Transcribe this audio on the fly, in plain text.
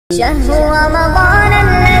شهر رمضان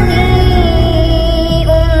الذي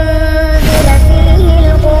أنزل فيه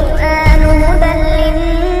القرآن هدى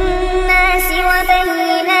للناس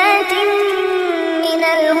وبينات من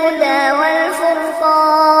الهدى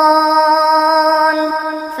والفرقان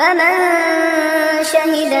فمن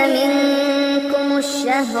شهد منكم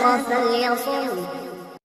الشهر فليصم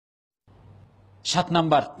 7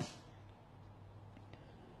 number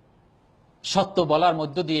সত্য বলার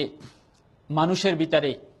মধ্য দিয়ে মানুষের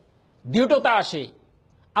ভিতরে দৃঢ়তা আসে,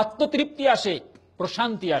 আত্মতৃপ্তি আসে,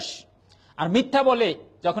 প্রশান্তি আসে। আর মিথ্যা বলে,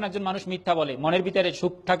 যখন একজন মানুষ মিথ্যা বলে মনের ভিতরে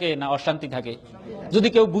সুখ থাকে না অশান্তি থাকে? যদি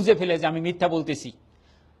কেউ বুঝে ফেলে যে আমি মিথ্যা বলতেছি,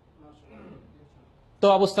 তো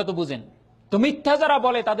অবস্থা তো বুঝেন। তো মিথ্যা যারা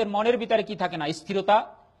বলে তাদের মনের ভিতরে কি থাকে না? স্থিরতা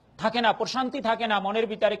থাকে না, প্রশান্তি থাকে না, মনের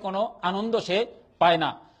ভিতরে কোনো আনন্দ সে পায় না।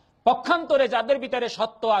 পক্ষান্তরে যাদের ভিতরে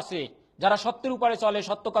সত্য আছে, যারা সত্যের উপরে চলে,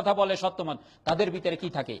 সত্য কথা বলে, সত্যমত, তাদের ভিতরে কি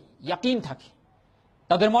থাকে? ইয়াকিন থাকে।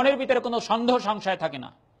 তাদের মনের ভিতরে কোনো সন্দেহ সংশয় থাকে না।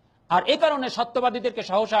 আর এই কারণে সত্যবাদীদেরকে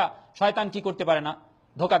সহসা শয়তান কি করতে পারে না?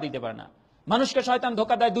 ধোঁকা দিতে পারে না। মানুষকে শয়তান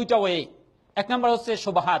ধোঁকা দেয় দুইটা ওয়ে। এক নম্বর হচ্ছে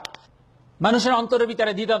শুবহাত, মানুষের অন্তরের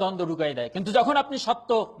ভিতরে দ্বিধাদ্বন্দ্ব ঢুকাই দেয়। কিন্তু যখন আপনি সত্য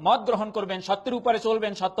মত গ্রহণ করবেন, সত্যের উপরে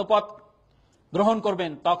চলবেন, সত্য পথ গ্রহণ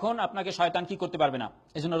করবেন, তখন আপনাকে শয়তান কি করতে পারবে না।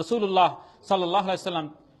 এই জন্য রাসূলুল্লাহ সাল্লাল্লাহু আলাইহি ওয়াসাল্লাম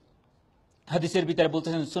হাদিসের ভিতরে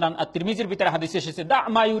বলতেছেন, সুনান আত-তিরমিজির ভিতরে হাদিস এসেছে, দা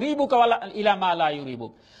মা ইউরিবুকা ইলা মা লা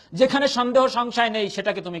ইউরিবুক, যেখানে সন্দেহ সংশয় নেই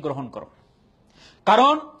সেটাকে তুমি গ্রহণ করো।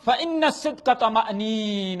 কারণ ফা ইন্নাস সিদকা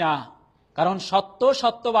তামানিনা, কারণ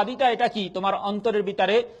সত্যবাদিতা এটা কি? তোমার অন্তরের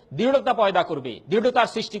ভিতরে দৃঢ়তা পয়দা করবে,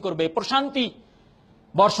 দৃঢ়তার সৃষ্টি করবে, প্রশান্তি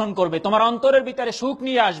বর্ষণ করবে, তোমার অন্তরের ভিতরে সুখ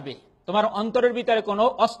নিয়ে আসবে, তোমার অন্তরের ভিতরে কোনো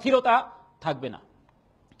অস্থিরতা থাকবে না।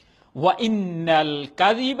 ওয়া ইন্নাল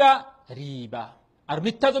কাযিবা রিবা, আর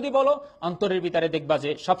মিথ্যা যদি বলো অন্তরের ভিতরে দেখবা যে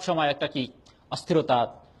সব সময় একটা কি অস্থিরতা,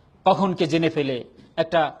 কখন কে জেনে ফেলে,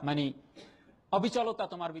 একটা মানে অবিচলতা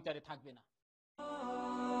তোমার ভিতরে থাকবে না।